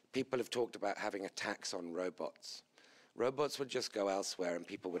 People have talked about having a tax on robots. Robots would just go elsewhere and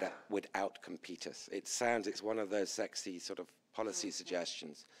people would outcompete us. It's one of those sexy sort of policy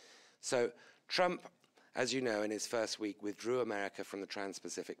suggestions. So Trump, as you know, in his first week withdrew America from the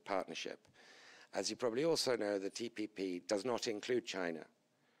Trans-Pacific Partnership. As you probably also know, the TPP does not include China.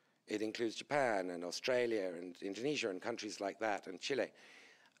 It includes Japan and Australia and Indonesia and countries like that, and Chile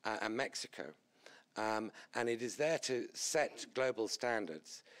and Mexico. And it is there to set global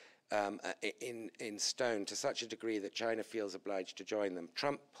standards in stone to such a degree that China feels obliged to join them.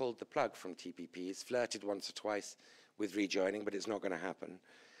 Trump pulled the plug from TPP. He's flirted once or twice with rejoining, but it's not going to happen.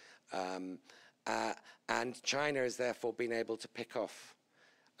 And China has therefore been able to pick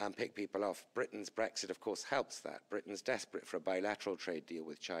people off. Britain's Brexit, of course, helps that. Britain's desperate for a bilateral trade deal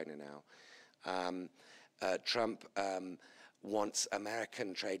with China now. Trump wants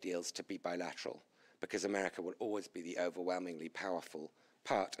American trade deals to be bilateral because America will always be the overwhelmingly powerful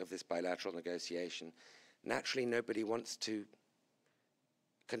part of this bilateral negotiation. Naturally, nobody wants to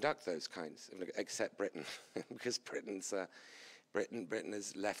conduct those kinds, except Britain, because Britain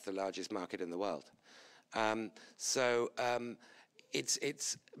has left the largest market in the world.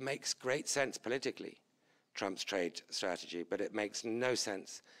 It makes great sense politically, Trump's trade strategy, but it makes no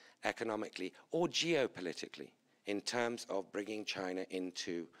sense economically or geopolitically in terms of bringing China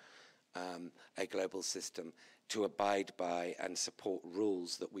into a global system to abide by and support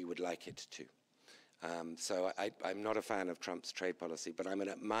rules that we would like it to. So I'm not a fan of Trump's trade policy, but I'm an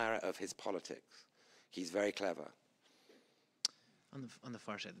admirer of his politics. He's very clever. On the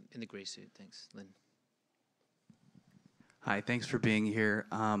far side, in the gray suit. Thanks, Lynn. Hi, thanks for being here.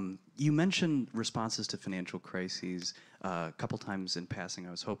 You mentioned responses to financial crises a couple times in passing.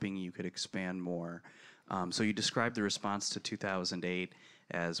 I was hoping you could expand more. So you described the response to 2008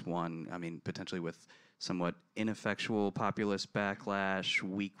 as one, I mean, potentially with somewhat ineffectual populist backlash,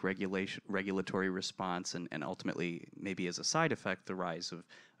 weak regulatory response, and ultimately, maybe as a side effect, the rise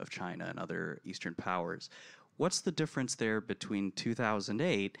of China and other Eastern powers. What's the difference there between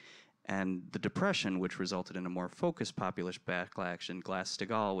 2008 and the Depression, which resulted in a more focused populist backlash, and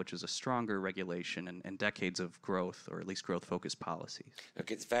Glass-Steagall, which is a stronger regulation and decades of growth, or at least growth-focused policies? Look,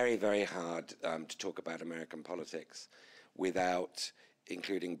 it's very, very hard to talk about American politics without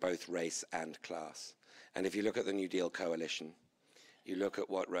including both race and class. And if you look at the New Deal coalition, you look at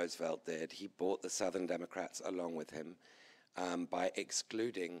what Roosevelt did, he brought the Southern Democrats along with him by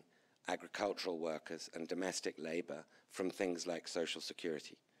excluding agricultural workers and domestic labor from things like Social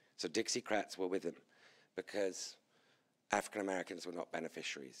Security. So Dixiecrats were with him because African Americans were not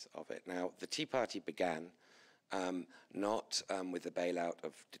beneficiaries of it. Now, the Tea Party began not with the bailout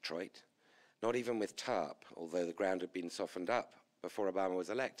of Detroit, not even with TARP, although the ground had been softened up before Obama was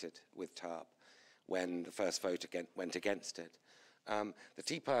elected with TARP when the first vote went against it. The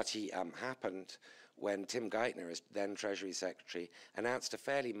Tea Party happened when Tim Geithner, as then Treasury Secretary, announced a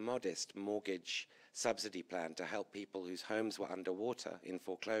fairly modest mortgage subsidy plan to help people whose homes were underwater in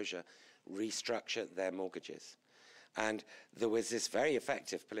foreclosure restructure their mortgages. And there was this very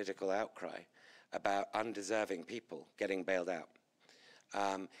effective political outcry about undeserving people getting bailed out.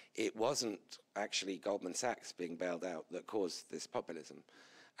 It wasn't actually Goldman Sachs being bailed out that caused this populism.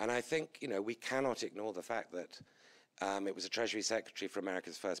 And I think, you know, we cannot ignore the fact that it was a Treasury Secretary for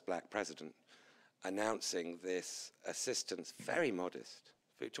America's first black president announcing this assistance, very modest.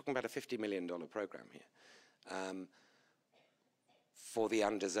 We're talking about a $50 million program here for the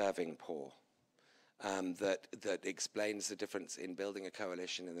undeserving poor. That explains the difference in building a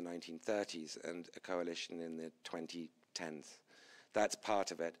coalition in the 1930s and a coalition in the 2010s. That's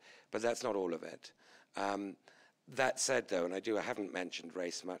part of it, but that's not all of it. That said, though, and I haven't mentioned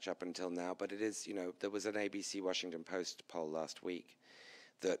race much up until now, but it is, you know, there was an ABC Washington Post poll last week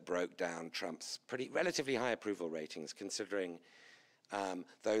that broke down Trump's relatively high approval ratings, considering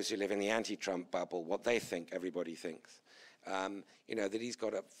those who live in the anti-Trump bubble, what they think everybody thinks. You know, that he's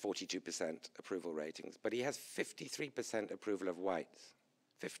got a 42% approval ratings, but he has 53% approval of whites.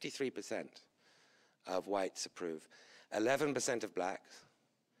 53% of whites approve. 11% of blacks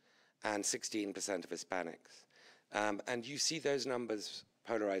and 16% of Hispanics. And you see those numbers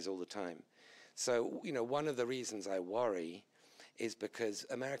polarize all the time. So, you know, one of the reasons I worry is because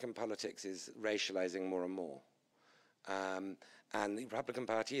American politics is racializing more and more. And the Republican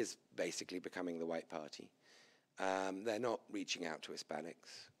Party is basically becoming the white party. They're not reaching out to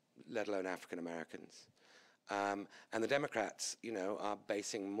Hispanics, let alone African Americans. And the Democrats, you know, are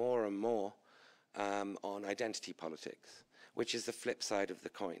basing more and more on identity politics, which is the flip side of the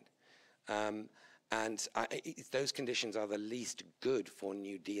coin. And those conditions are the least good for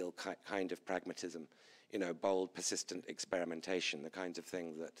New Deal kind of pragmatism, you know, bold, persistent experimentation, the kinds of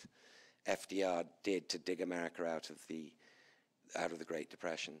thing that FDR did to dig America out of the Great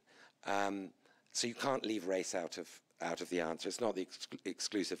Depression. So you can't leave race out of the answer. It's not the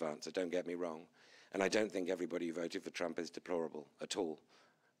exclusive answer, don't get me wrong. And I don't think everybody who voted for Trump is deplorable at all.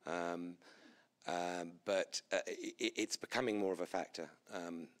 But it's becoming more of a factor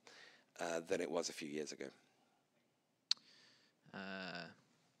than it was a few years ago.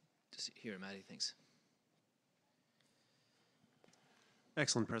 Just here, Maddie, thanks.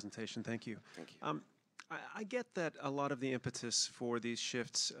 Excellent presentation, thank you. Thank you. I get that a lot of the impetus for these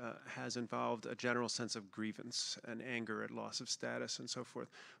shifts has involved a general sense of grievance and anger at loss of status and so forth.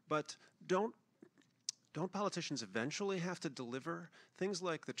 But don't politicians eventually have to deliver? Things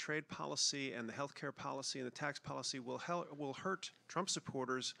like the trade policy and the healthcare policy and the tax policy will hurt Trump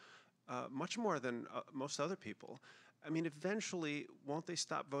supporters much more than most other people. I mean, eventually, won't they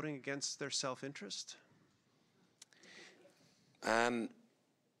stop voting against their self-interest? I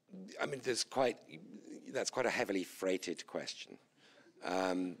mean, that's quite a heavily freighted question,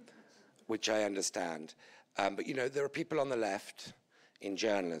 which I understand. But, you know, there are people on the left in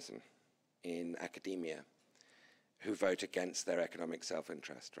journalism, in academia, who vote against their economic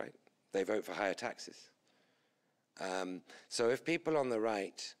self-interest, right? They vote for higher taxes. So if people on the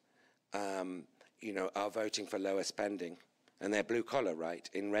right, you know, are voting for lower spending, and they're blue-collar, right,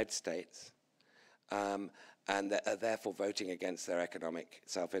 in red states, and are therefore voting against their economic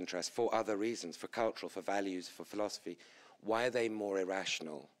self-interest for other reasons, for cultural, for values, for philosophy, why are they more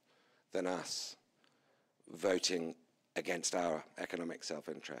irrational than us voting against our economic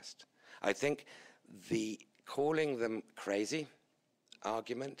self-interest? I think the calling them crazy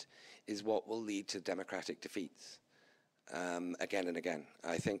argument is what will lead to democratic defeats. again and again.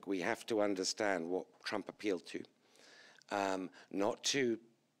 I think we have to understand what Trump appealed to, not to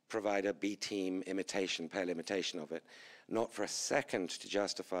provide a B-team imitation, pale imitation of it, not for a second to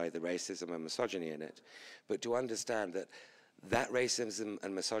justify the racism and misogyny in it, but to understand that that racism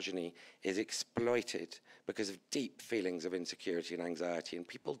and misogyny is exploited because of deep feelings of insecurity and anxiety, and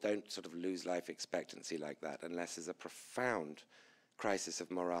people don't sort of lose life expectancy like that unless there's a profound crisis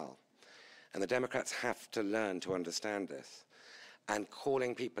of morale. And the Democrats have to learn to understand this, and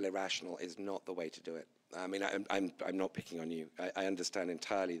calling people irrational is not the way to do it. I mean, I'm not picking on you. I understand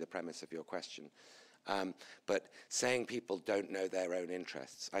entirely the premise of your question. But saying people don't know their own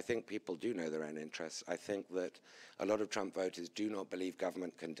interests, I think people do know their own interests. I think that a lot of Trump voters do not believe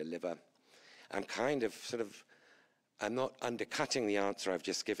government can deliver. I'm not undercutting the answer I've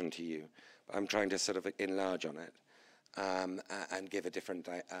just given to you, but I'm trying to sort of enlarge on it and give a different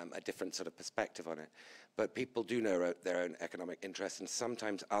sort of perspective on it. But people do know their own economic interests, and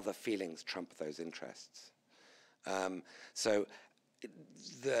sometimes other feelings trump those interests. So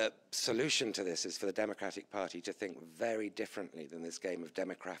the solution to this is for the Democratic Party to think very differently than this game of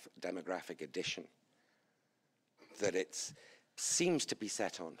demographic addition that it seems to be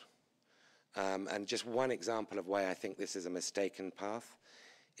set on. And just one example of why I think this is a mistaken path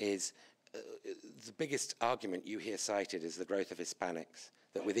is the biggest argument you hear cited is the growth of Hispanics,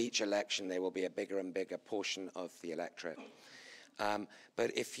 that with each election there will be a bigger and bigger portion of the electorate.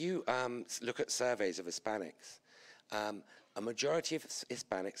 But if you look at surveys of Hispanics, a majority of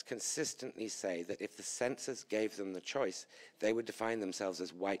Hispanics consistently say that if the census gave them the choice, they would define themselves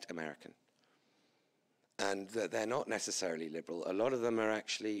as white American. And that they're not necessarily liberal. A lot of them are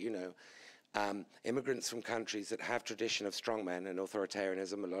actually, immigrants from countries that have tradition of strongmen and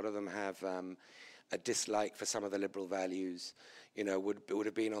authoritarianism. A lot of them have a dislike for some of the liberal values, would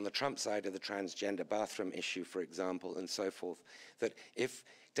have been on the Trump side of the transgender bathroom issue, for example, and so forth. That if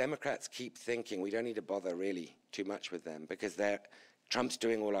Democrats keep thinking we don't need to bother really too much with them because Trump's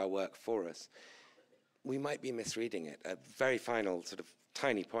doing all our work for us, we might be misreading it. A very final sort of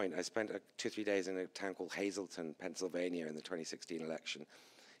tiny point, I spent 2 or 3 days in a town called Hazleton, Pennsylvania in the 2016 election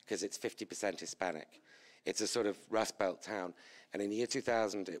because it's 50% Hispanic. It's a sort of Rust Belt town. And in the year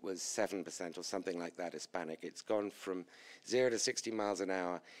 2000, it was 7% or something like that Hispanic. It's gone from 0 to 60 miles an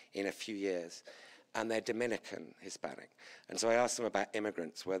hour in a few years. And they're Dominican Hispanic. And so I asked them about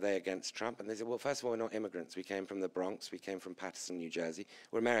immigrants. Were they against Trump? And they said, well, first of all, we're not immigrants. We came from the Bronx. We came from Paterson, New Jersey.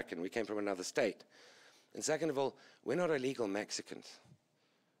 We're American. We came from another state. And second of all, we're not illegal Mexicans.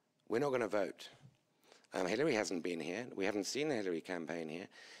 We're not going to vote. Hillary hasn't been here. We haven't seen the Hillary campaign here.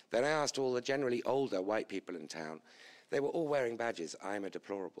 Then I asked all the generally older white people in town. They were all wearing badges. I'm a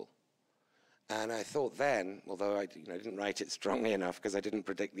deplorable. And I thought then, although I didn't write it strongly enough because I didn't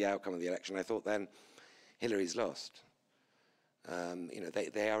predict the outcome of the election, I thought then Hillary's lost.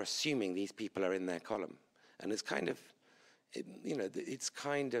 They are assuming these people are in their column. And it's kind of,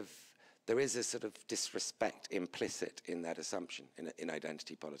 there is a sort of disrespect implicit in that assumption in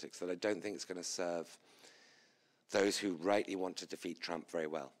identity politics that I don't think is going to serve those who rightly want to defeat Trump very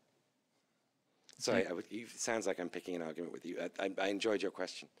well. Sorry, it sounds like I'm picking an argument with you. I enjoyed your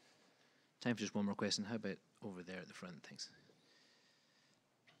question. Time for just one more question. How about over there at the front? Thanks.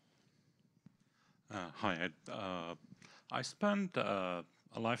 Hi, Ed. I spent a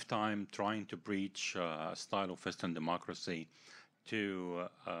lifetime trying to preach a style of Western democracy to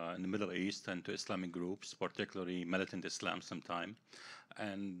in the Middle East and to Islamic groups, particularly militant Islam sometime.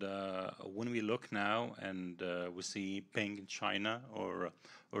 And when we look now and we see Peng in China or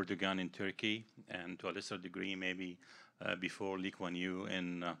Erdogan in Turkey, and to a lesser degree maybe before Lee Kuan Yew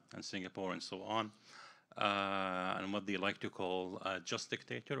in Singapore and so on, and what they like to call just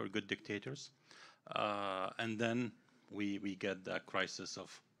dictator or good dictators. And then we get the crisis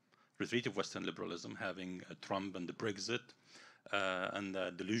of retreat of Western liberalism, having Trump and the Brexit, and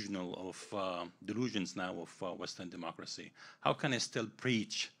the delusions now of Western democracy. How can I still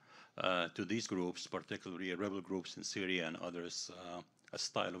preach to these groups, particularly rebel groups in Syria and others, a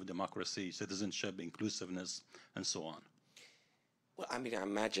style of democracy, citizenship, inclusiveness, and so on? Well, I mean, I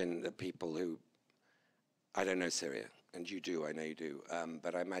imagine that people who, I don't know Syria, and you do, I know you do,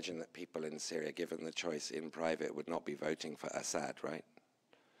 but I imagine that people in Syria, given the choice in private, would not be voting for Assad, right?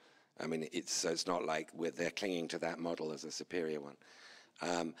 I mean, it's not like they're clinging to that model as a superior one.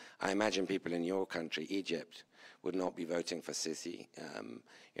 I imagine people in your country, Egypt, would not be voting for Sisi,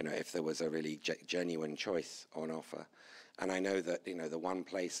 if there was a really genuine choice on offer. And I know that, the one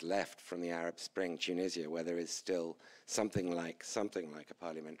place left from the Arab Spring, Tunisia, where there is still something like a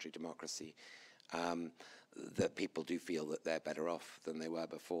parliamentary democracy, that people do feel that they're better off than they were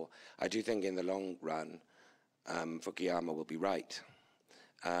before. I do think in the long run, Fukuyama will be right.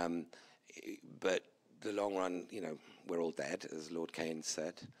 But the long run, you know, we're all dead, as Lord Keynes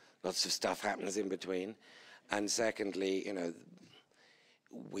said. Lots of stuff happens in between. And secondly, you know,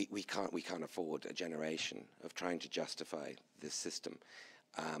 we can't afford a generation of trying to justify this system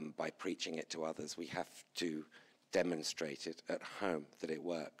by preaching it to others. We have to demonstrate it at home that it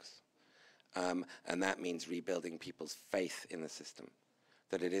works. And that means rebuilding people's faith in the system,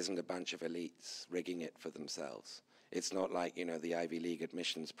 that it isn't a bunch of elites rigging it for themselves. It's not like, you know, the Ivy League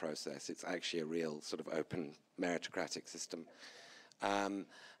admissions process. It's actually a real sort of open meritocratic system.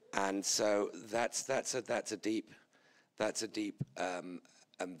 And so that's a deep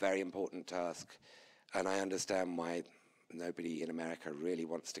and very important task. And I understand why nobody in America really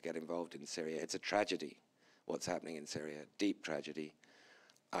wants to get involved in Syria. It's a tragedy, what's happening in Syria, deep tragedy.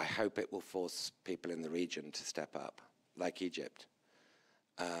 I hope it will force people in the region to step up, like Egypt,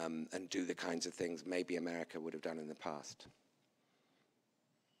 and do the kinds of things maybe America would have done in the past.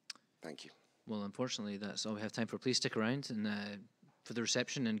 Thank you. Well, unfortunately, that's all we have time for. Please stick around and for the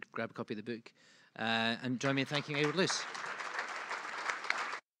reception and grab a copy of the book. And join me in thanking Edward Luce.